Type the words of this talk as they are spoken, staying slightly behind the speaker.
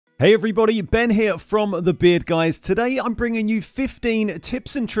Hey everybody, Ben here from The Beard Guys. Today I'm bringing you 15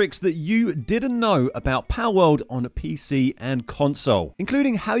 tips and tricks that you didn't know about Palworld on a PC and console,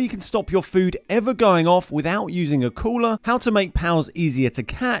 including how you can stop your food ever going off without using a cooler, how to make pals easier to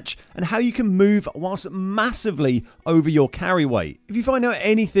catch, and how you can move whilst massively over your carry weight. If you find out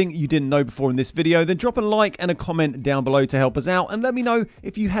anything you didn't know before in this video, then drop a like and a comment down below to help us out, and let me know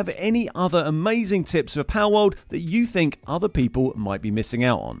if you have any other amazing tips for Palworld that you think other people might be missing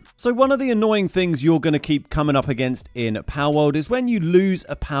out on. So one of the annoying things you're going to keep coming up against in Palworld is when you lose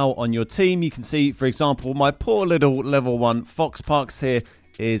a pal on your team. You can see, for example, my poor little level 1 Foxparks here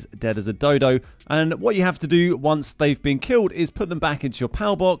is dead as a dodo, and what you have to do once they've been killed is put them back into your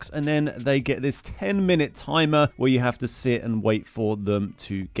pal box, and then they get this 10-minute timer where you have to sit and wait for them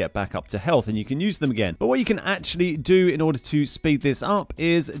to get back up to health, and you can use them again. But what you can actually do in order to speed this up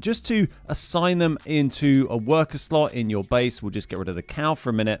is just to assign them into a worker slot in your base. We'll just get rid of the cow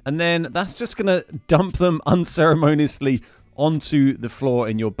for a minute, and then that's just gonna dump them unceremoniously onto the floor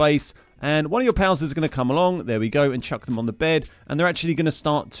in your base. And one of your pals is going to come along, there we go, and chuck them on the bed, and they're actually going to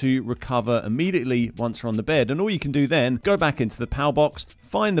start to recover immediately once they're on the bed. And all you can do then, go back into the pal box,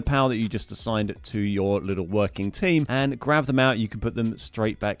 find the pal that you just assigned to your little working team, and grab them out. You can put them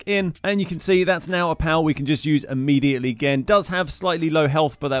straight back in, and you can see that's now a pal we can just use immediately again. Does have slightly low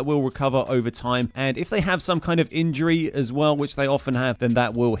health, but that will recover over time. And if they have some kind of injury as well, which they often have, then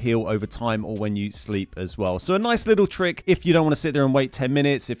that will heal over time or when you sleep as well. So a nice little trick if you don't want to sit there and wait 10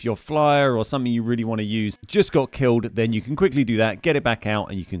 minutes, if you're fly or something you really want to use just got killed, then you can quickly do that, get it back out,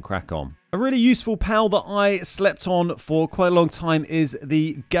 and you can crack on. A really useful pal that I slept on for quite a long time is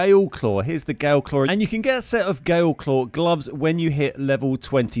the Galeclaw. Here's the Galeclaw, and you can get a set of Galeclaw gloves when you hit level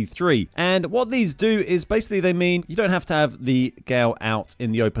 23. And what these do is basically they mean you don't have to have the Gale out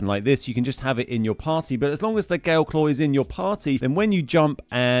in the open like this. You can just have it in your party, but as long as the Galeclaw is in your party, then when you jump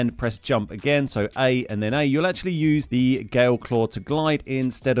and press jump again, so A and then A, you'll actually use the Galeclaw to glide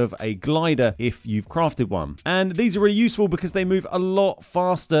instead of a glider if you've crafted one. And these are really useful because they move a lot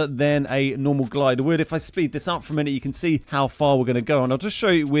faster than a normal glider would. If I speed this up for a minute, you can see how far we're going to go, and I'll just show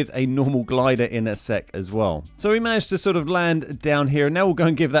you with a normal glider in a sec as well. So we managed to sort of land down here, and now we'll go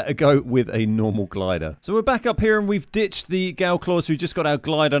and give that a go with a normal glider. So we're back up here, and we've ditched the Galeclaw, so we've just got our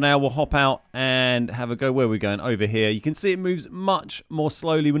glider now. We'll hop out and have a go. Where we're going? Over here. You can see it moves much more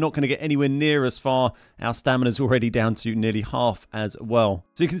slowly. We're not going to get anywhere near as far. Our stamina's already down to nearly half as well.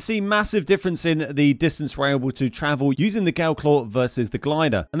 So you can see massive difference in the distance we're able to travel using the Galeclaw versus the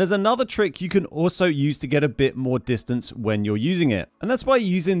glider. And there's another trick you can also use to get a bit more distance when you're using it, and that's by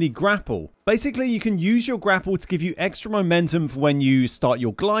using the grapple. Basically, you can use your grapple to give you extra momentum for when you start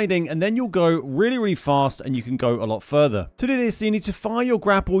your gliding, and then you'll go really fast and you can go a lot further. To do this, you need to fire your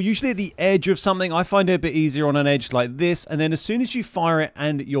grapple usually at the edge of something. I find it a bit easier on an edge like this, and then as soon as you fire it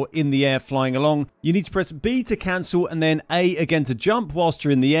and you're in the air flying along, you need to press B to cancel and then A again to jump whilst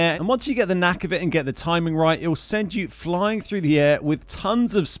you're in the air. And once you get the knack of it and get the timing right, it'll send you flying through the air with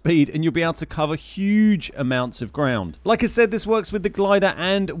tons of speed, and you'll be able to cover huge amounts of ground. Like I said, this works with the glider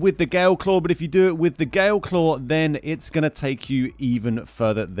and with the Galeclaw, but if you do it with the Galeclaw, then it's going to take you even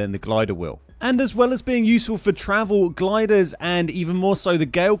further than the glider will. And as well as being useful for travel, gliders, and even more so, the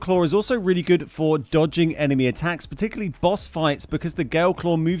Galeclaw is also really good for dodging enemy attacks, particularly boss fights, because the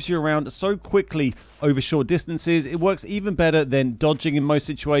Galeclaw moves you around so quickly over short distances. It works even better than dodging in most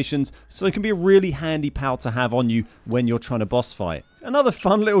situations, so it can be a really handy pal to have on you when you're trying to boss fight. Another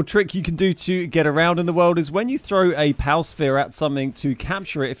fun little trick you can do to get around in the world is when you throw a pal sphere at something to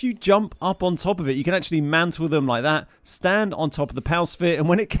capture it, if you jump up on top of it, you can actually mantle them like that, stand on top of the pal sphere, and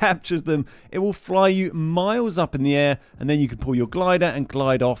when it captures them, it will fly you miles up in the air, and then you can pull your glider and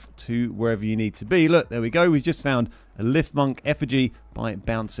glide off to wherever you need to be. Look, there we go. We've just found a lift monk effigy by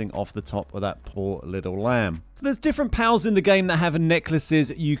bouncing off the top of that poor little lamb. So there's different pals in the game that have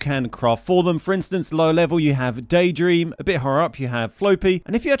necklaces you can craft for them. For instance, low level you have Daydream, a bit higher up you have Floppy,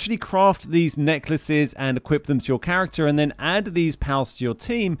 and if you actually craft these necklaces and equip them to your character and then add these pals to your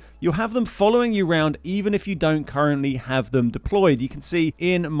team, you'll have them following you around even if you don't currently have them deployed. You can see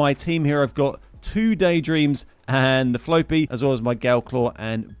in my team here I've got 2 Daydreams and the Floppy, as well as my Galeclaw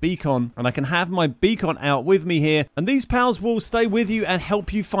and Beacon, and I can have my Beacon out with me here, and these pals will stay with you and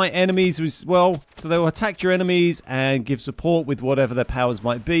help you fight enemies as well. So they'll attack your enemies and give support with whatever their powers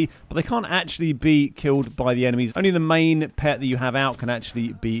might be, but they can't actually be killed by the enemies. Only the main pet that you have out can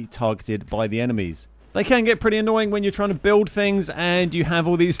actually be targeted by the enemies. They can get pretty annoying when you're trying to build things and you have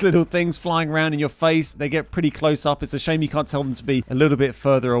all these little things flying around in your face. They get pretty close up. It's a shame you can't tell them to be a little bit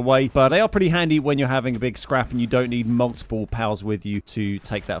further away, but they are pretty handy when you're having a big scrap and you don't need multiple pals with you to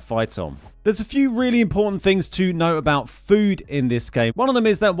take that fight on. There's a few really important things to note about food in this game. One of them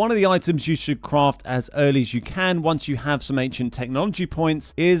is that one of the items you should craft as early as you can once you have some ancient technology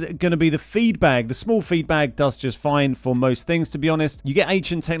points is going to be the feed bag. The small feed bag does just fine for most things, to be honest. You get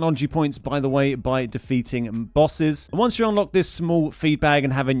ancient technology points, by the way, by defeating bosses. And once you unlock this small feed bag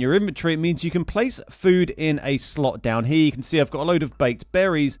and have it in your inventory, it means you can place food in a slot down here. You can see I've got a load of baked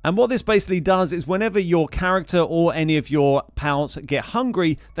berries. And what this basically does is whenever your character or any of your pals get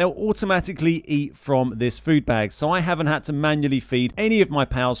hungry, they'll automatically eat from this food bag. So I haven't had to manually feed any of my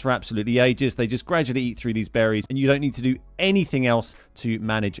pals for absolutely ages. They just gradually eat through these berries and you don't need to do anything else to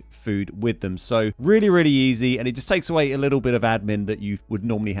manage food with them. So really, really easy, and it just takes away a little bit of admin that you would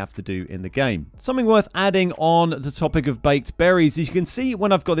normally have to do in the game. Something worth adding on the topic of baked berries, as you can see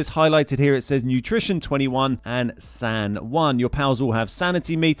when I've got this highlighted here, it says nutrition 21 and san 1. Your pals all have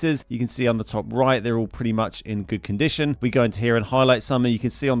sanity meters. You can see on the top right, they're all pretty much in good condition. We go into here and highlight some, and you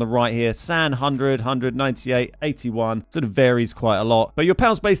can see on the right here, san 100, 198, 81, sort of varies quite a lot. But your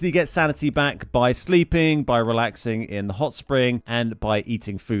pals basically get sanity back by sleeping, by relaxing in the hot spring, and by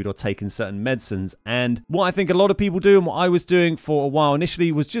eating food or taking certain medicines. And what I think a lot of people do, and what I was doing for a while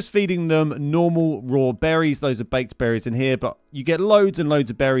initially, was just feeding them normal raw berries. Those are baked berries in here, but you get loads and loads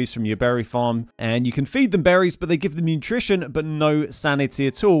of berries from your berry farm, and you can feed them berries, but they give them nutrition but no sanity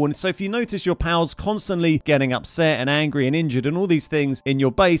at all. And so if you notice your pals constantly getting upset and angry and injured and all these things in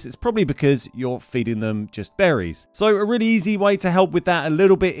your base, it's probably because you're feeding them just berries. So a really easy way to help with that a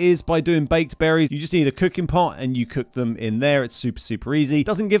little bit is by doing baked berries. You just need a cooking pot and you cook them in there. It's super easy. It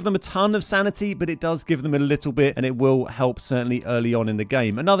doesn't give them a ton of sanity, but it does give them a little bit, and it will help certainly early on in the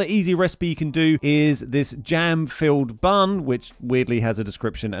game. Another easy recipe you can do is this jam-filled bun, which weirdly has a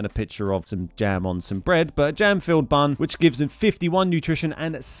description and a picture of some jam on some bread, but a jam-filled bun which gives them 51 nutrition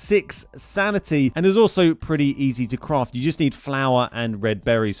and 6 sanity, and is also pretty easy to craft. You just need flour and red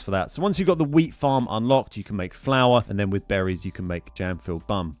berries for that. So once you've got the wheat farm unlocked, you can make flour, and then with berries you can make jam-filled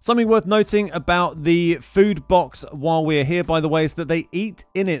bun. Something worth noting about the food box while we're here, by the way, is that they eat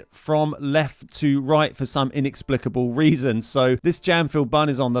in it from left to right for some inexplicable reason. So this jam-filled bun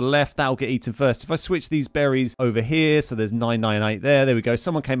is on the left, that'll get eaten first. If I switch these berries over here, so there's 998 there we go.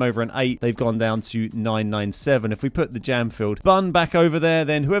 Someone came over and ate, they've gone down to 997. If we put the jam-filled bun back over there,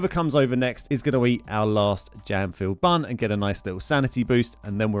 then whoever comes over next is going to eat our last jam-filled bun and get a nice little sanity boost,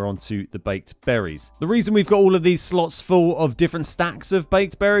 and then we're on to the baked berries. The reason we've got all of these slots full of different stacks of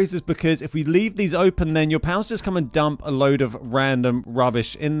baked berries is because if we leave these open, then your pals just come and dump a load of random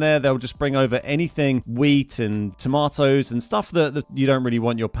rubbish in there. They'll just bring over anything, wheat and tomatoes and stuff that you don't really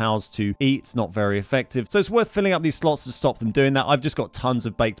want your pals to eat. It's not very effective. So it's worth filling up these slots to stop them doing that. I've just got tons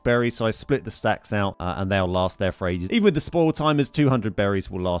of baked berries, so I split the stacks out and they'll last there for ages. Even with the spoil timers, 200 berries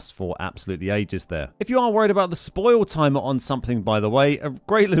will last for absolutely ages there. If you are worried about the spoil timer on something, by the way, a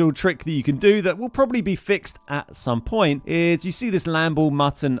great little trick that you can do that will probably be fixed at some point is, you see this Lamble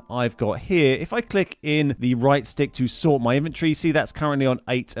mutton I've got here. If I click in the right stick to sort my inventory, see that's currently on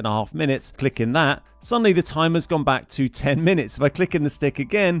 8.5 minutes. Click in that. Suddenly the timer's gone back to 10 minutes. If I click in the stick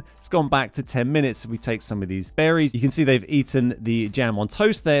again, it's gone back to 10 minutes. If we take some of these berries, you can see they've eaten the jam on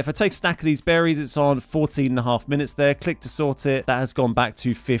toast there. If I take a stack of these berries, it's on 14.5 minutes there. Click to sort it. That has gone back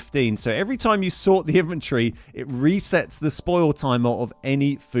to 15. So every time you sort the inventory, it resets the spoil timer of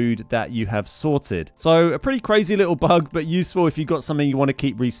any food that you have sorted. So a pretty crazy little bug, but useful if you've got something you want to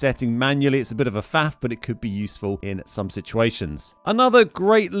keep resetting manually. It's a bit of a faff, but it could be useful in some situations. Another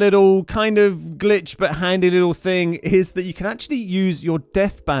great little kind of glitch but handy little thing is that you can actually use your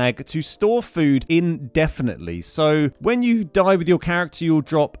death bag to store food indefinitely. So when you die with your character, you'll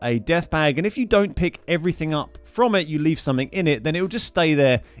drop a death bag, and if you don't pick everything up from it, you leave something in it, then it will just stay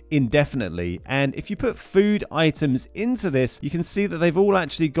there indefinitely. And if you put food items into this, you can see that they've all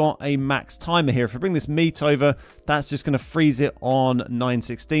actually got a max timer here. If I bring this meat over, that's just going to freeze it on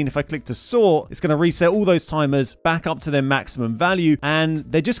 9:16. If I click to sort, it's going to reset all those timers back up to their maximum value, and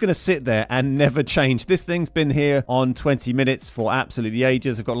they're just going to sit there and never change. This thing's been here on 20 minutes for absolutely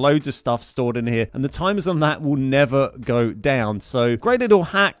ages. I've got loads of stuff stored in here, and the timers on that will never go down. So great little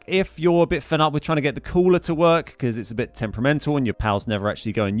hack if you're a bit fed up with trying to get the cooler to work, because it's a bit temperamental and your pals never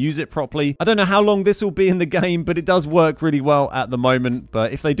actually go and use it properly. I don't know how long this will be in the game, but it does work really well at the moment.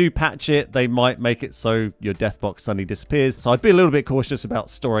 But if they do patch it, they might make it so your death box suddenly disappears. So I'd be a little bit cautious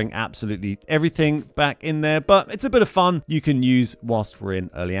about storing absolutely everything back in there, but it's a bit of fun you can use whilst we're in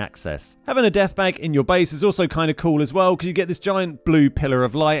early access. Having a death bag flag in your base is also kind of cool as well, because you get this giant blue pillar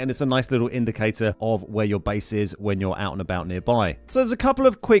of light, and it's a nice little indicator of where your base is when you're out and about nearby. So there's a couple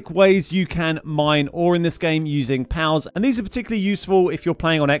of quick ways you can mine ore in this game using pals, and these are particularly useful if you're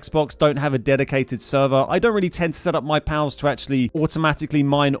playing on Xbox, don't have a dedicated server. I don't really tend to set up my pals to actually automatically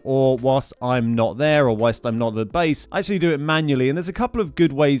mine ore whilst I'm not there or whilst I'm not at the base. I actually do it manually, and there's a couple of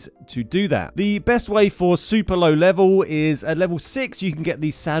good ways to do that. The best way for super low level is at level 6 you can get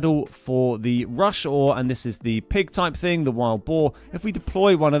the saddle for the rush ore, and this is the pig type thing, the wild boar. If we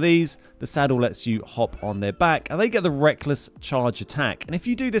deploy one of these, the saddle lets you hop on their back, and they get the reckless charge attack. And if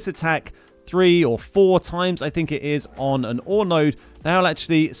you do this attack 3 or 4 times, I think it is, on an ore node, they'll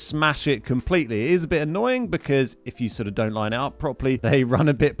actually smash it completely. It is a bit annoying because if you sort of don't line it up properly, they run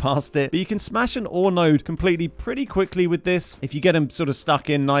a bit past it. But you can smash an ore node completely pretty quickly with this. If you get them sort of stuck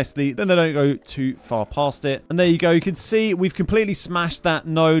in nicely, then they don't go too far past it. And there you go. You can see we've completely smashed that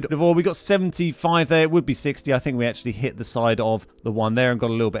node of ore. We got 75 there. It would be 60. I think we actually hit the side of the one there and got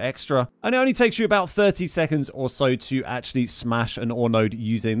a little bit extra. And it only takes you about 30 seconds or so to actually smash an ore node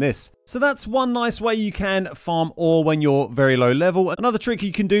using this. So that's one nice way you can farm ore when you're very low level. Another trick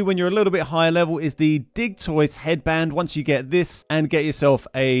you can do when you're a little bit higher level is the Digtoise headband. Once you get this and get yourself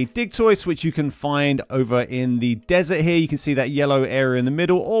a Digtoise, which you can find over in the desert here, you can see that yellow area in the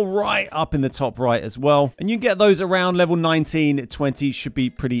middle, or right up in the top right as well. And you can get those around level 19, 20 should be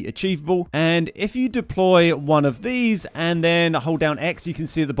pretty achievable. And if you deploy one of these and then hold down X, you can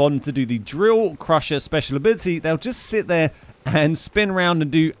see at the bottom to do the drill crusher special ability, they'll just sit there and spin around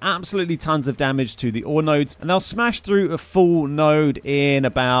and do absolutely tons of damage to the ore nodes, and they'll smash through a full node in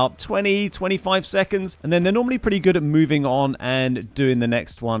about 20-25 seconds, and then they're normally pretty good at moving on and doing the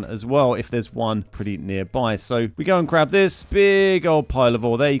next one as well if there's one pretty nearby. So we go and grab this big old pile of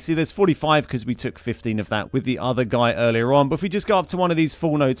ore there. You can see there's 45 because we took 15 of that with the other guy earlier on. But if we just go up to one of these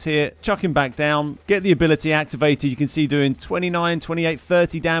full nodes here, chuck him back down, get the ability activated, you can see doing 29, 28,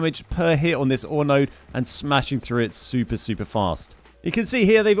 30 damage per hit on this ore node and smashing through it super fast. You can see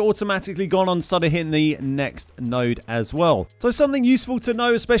here they've automatically gone on, started hitting the next node as well. So something useful to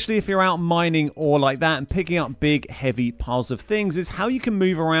know, especially if you're out mining ore like that and picking up big heavy piles of things, is how you can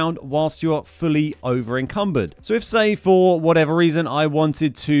move around whilst you're fully over encumbered. So if, say, for whatever reason I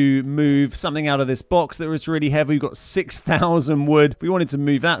wanted to move something out of this box that was really heavy, we've got 6,000 wood, if we wanted to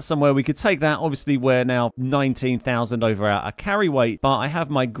move that somewhere, we could take that. Obviously we're now 19,000 over our carry weight, but I have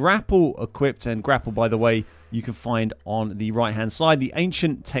my grapple equipped, and grapple, by the way, you can find on the right hand side, the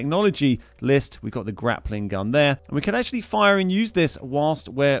ancient technology list. We've got the grappling gun there, and we can actually fire and use this whilst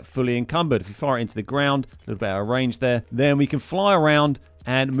we're fully encumbered. If we fire it into the ground, a little bit out of range there, then we can fly around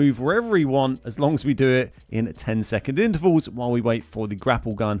and move wherever we want, as long as we do it in 10-second intervals while we wait for the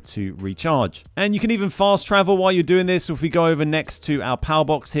grapple gun to recharge. And you can even fast travel while you're doing this. So if we go over next to our power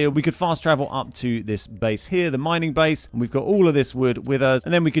box here, we could fast travel up to this base here, the mining base, and we've got all of this wood with us,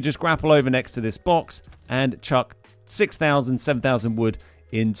 and then we could just grapple over next to this box and chuck 6,000, 7,000 wood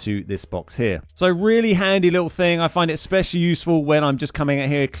into this box here. So really handy little thing. I find it especially useful when I'm just coming out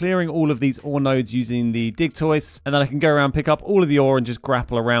here, clearing all of these ore nodes using the Digtoise, and then I can go around, pick up all of the ore and just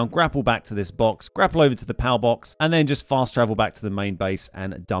grapple around, grapple back to this box, grapple over to the power box, and then just fast travel back to the main base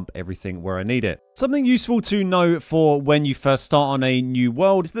and dump everything where I need it. Something useful to know for when you first start on a new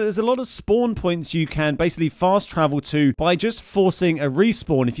world is that there's a lot of spawn points you can basically fast travel to by just forcing a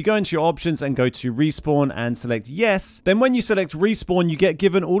respawn. If you go into your options and go to respawn and select yes, then when you select respawn, you get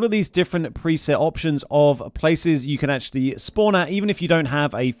given all of these different preset options of places you can actually spawn at, even if you don't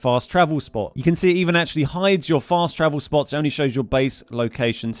have a fast travel spot. You can see it even actually hides your fast travel spots. It only shows your base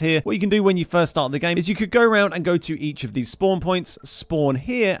locations here. What you can do when you first start the game is you could go around and go to each of these spawn points, spawn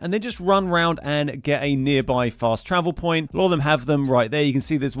here, and then just run around and get a nearby fast travel point. A lot of them have them right there. You can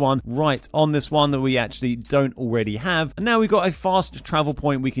see there's one right on this one that we actually don't already have. And now we've got a fast travel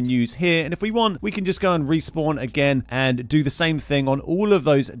point we can use here. And if we want, we can just go and respawn again and do the same thing on all of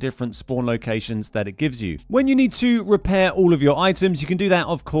those different spawn locations that it gives you. When you need to repair all of your items, you can do that,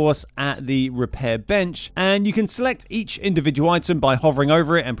 of course, at the repair bench. And you can select each individual item by hovering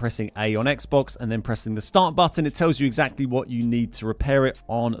over it and pressing A on Xbox and then pressing the start button. It tells you exactly what you need to repair it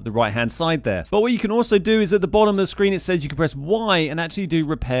on the right hand side there. But what you can also do is at the bottom of the screen, it says you can press Y and actually do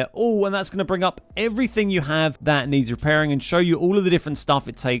repair all, and that's going to bring up everything you have that needs repairing and show you all of the different stuff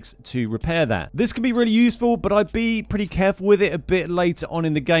it takes to repair that. This can be really useful, but I'd be pretty careful with it a bit later on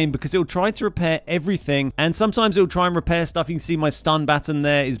in the game because it'll try to repair everything, and sometimes it'll try and repair stuff. You can see my stun baton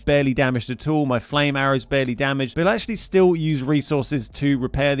there is barely damaged at all. My flame arrow is barely damaged, but it'll actually still use resources to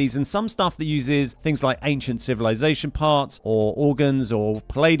repair these, and some stuff that uses things like ancient civilization parts or organs or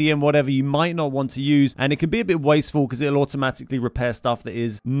palladium, whatever, you might not not want to use, and it can be a bit wasteful because it'll automatically repair stuff that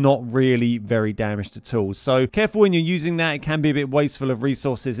is not really very damaged at all. So careful when you're using that. It can be a bit wasteful of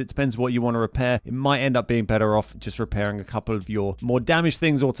resources. It depends what you want to repair. It might end up being better off just repairing a couple of your more damaged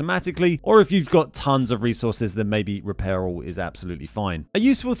things automatically, or if you've got tons of resources, then maybe repair all is absolutely fine. A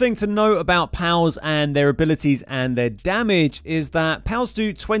useful thing to know about pals and their abilities and their damage is that pals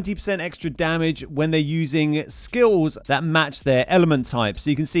do 20% extra damage when they're using skills that match their element type. So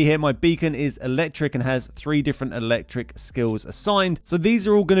you can see here my beacon is electric and has 3 different electric skills assigned. So these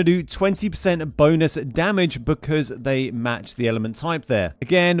are all going to do 20% bonus damage because they match the element type there.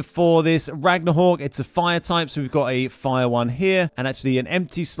 Again, for this Ragnarhawk, it's a fire type, so we've got a fire one here and actually an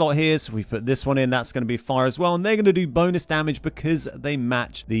empty slot here, so we put this one in. That's going to be fire as well, and they're going to do bonus damage because they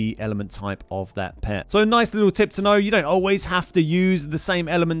match the element type of that pet. So a nice little tip to know: you don't always have to use the same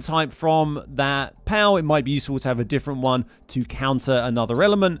element type from that pal. It might be useful to have a different one to counter another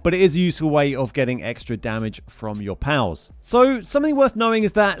element, but it is a useful way of getting extra damage from your pals. So something worth knowing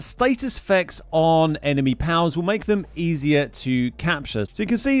is that status effects on enemy pals will make them easier to capture. So you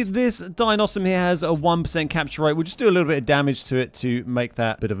can see this Dinosaur here has a 1% capture rate. We'll just do a little bit of damage to it to make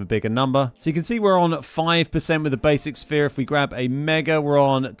that a bit of a bigger number. So you can see we're on 5% with the basic sphere. If we grab a Mega, we're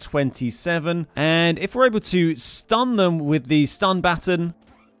on 27. And if we're able to stun them with the stun baton,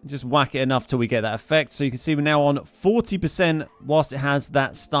 just whack it enough till we get that effect. So you can see we're now on 40% whilst it has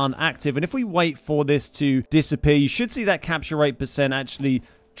that stun active. And if we wait for this to disappear, you should see that capture rate percent actually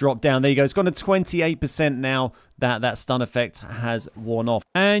drop down. There you go. It's gone to 28% now that stun effect has worn off.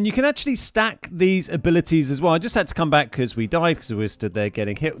 And you can actually stack these abilities as well. I just had to come back because we died because we were stood there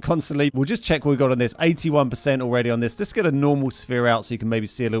getting hit constantly. We'll just check what we got on this. 81% already on this. Let's get a normal sphere out so you can maybe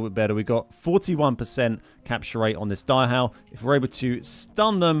see a little bit better. We got 41% capture rate on this Direhowl. If we're able to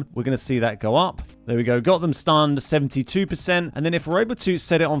stun them, we're going to see that go up. There we go. Got them stunned, 72%. And then if we're able to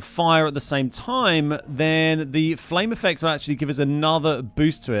set it on fire at the same time, then the flame effect will actually give us another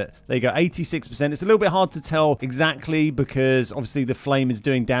boost to it. There you go, 86%. It's a little bit hard to tell exactly because obviously the flame is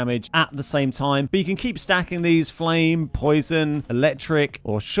doing damage at the same time. But you can keep stacking these: flame, poison, electric,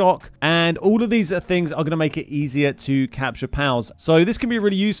 or shock. And all of these things are going to make it easier to capture pals. So this can be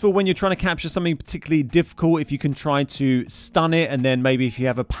really useful when you're trying to capture something particularly difficult. If you can try to stun it, and then maybe if you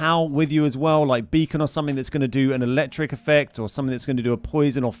have a pal with you as well, like beacon or something that's going to do an electric effect, or something that's going to do a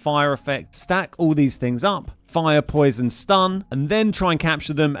poison or fire effect, stack all these things up. Fire, poison, stun, and then try and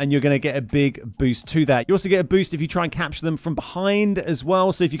capture them, and you're going to get a big boost to that. You also get a boost if you try and capture them from behind as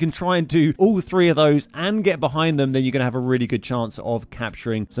well. So if you can try and do all 3 of those and get behind them, then you're going to have a really good chance of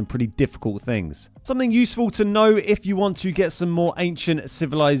capturing some pretty difficult things. Something useful to know if you want to get some more ancient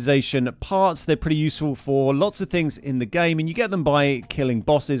civilization parts. They're pretty useful for lots of things in the game, and you get them by killing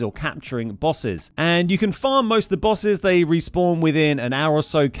bosses or capturing bosses. And you can farm most of the bosses. They respawn within an hour or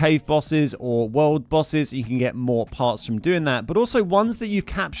so. Cave bosses or world bosses, you can get more parts from doing that, but also ones that you've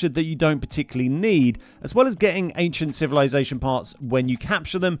captured that you don't particularly need, as well as getting ancient civilization parts. When you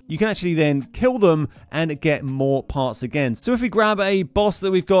capture them, you can actually then kill them and get more parts again. So if we grab a boss that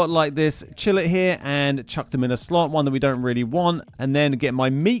we've got like this, chill it here and chuck them in a slot, one that we don't really want, and then get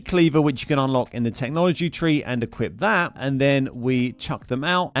my meat cleaver, which you can unlock in the technology tree, and equip that, and then we chuck them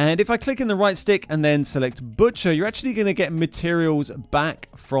out. And if I click in the right stick and then select butcher, you're actually going to get materials back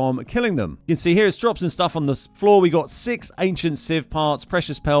from killing them. You can see here it's drops and stuff on the floor. We got 6 ancient civ parts,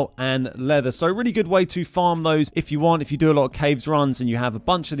 precious pelt, and leather. So a really good way to farm those if you want. If you do a lot of caves runs and you have a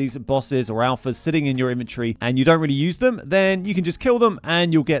bunch of these bosses or alphas sitting in your inventory and you don't really use them, then you can just kill them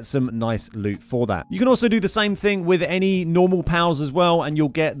and you'll get some nice loot for that. You can also do the same thing with any normal pals as well, and you'll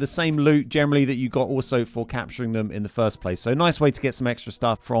get the same loot generally that you got also for capturing them in the first place. So nice way to get some extra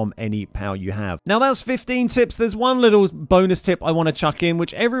stuff from any pal you have. Now that's 15 tips. There's one little bonus tip I want to chuck in,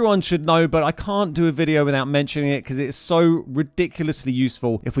 which everyone should know, but I can't do a video without mentioning it because it's so ridiculously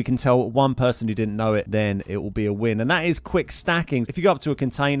useful. If we can tell one person who didn't know it, then it will be a win. And that is quick stacking. If you go up to a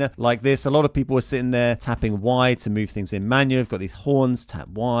container like this, a lot of people are sitting there tapping Y to move things in manually. I've got these horns, tap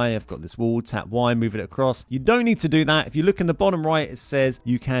Y. I've got this wall, tap Y, move it across. You don't need to do that. If you look in the bottom right, it says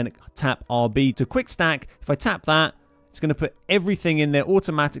you can tap RB to quick stack. If I tap that, it's going to put everything in there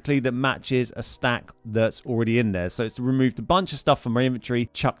automatically that matches a stack that's already in there. So it's removed a bunch of stuff from my inventory,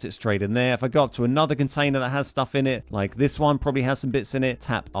 chucked it straight in there. If I go up to another container that has stuff in it, like this one probably has some bits in it,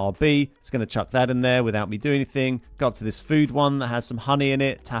 tap RB. It's going to chuck that in there without me doing anything. Go up to this food one that has some honey in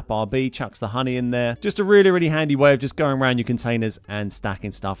it, tap RB, chucks the honey in there. Just a really, really handy way of just going around your containers and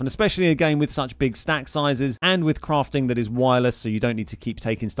stacking stuff. And especially again with such big stack sizes and with crafting that is wireless, so you don't need to keep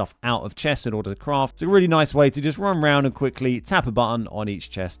taking stuff out of chests in order to craft. It's a really nice way to just run around around and quickly tap a button on each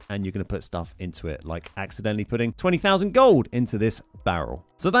chest and you're going to put stuff into it, like accidentally putting 20,000 gold into this barrel.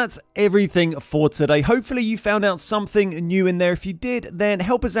 So that's everything for today. Hopefully you found out something new in there. If you did, then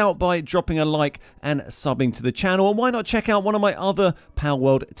help us out by dropping a like and subbing to the channel. And why not check out one of my other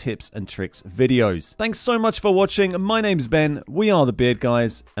Palworld tips and tricks videos. Thanks so much for watching. My name's Ben, we are the Beard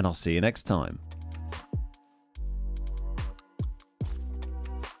Guys, and I'll see you next time.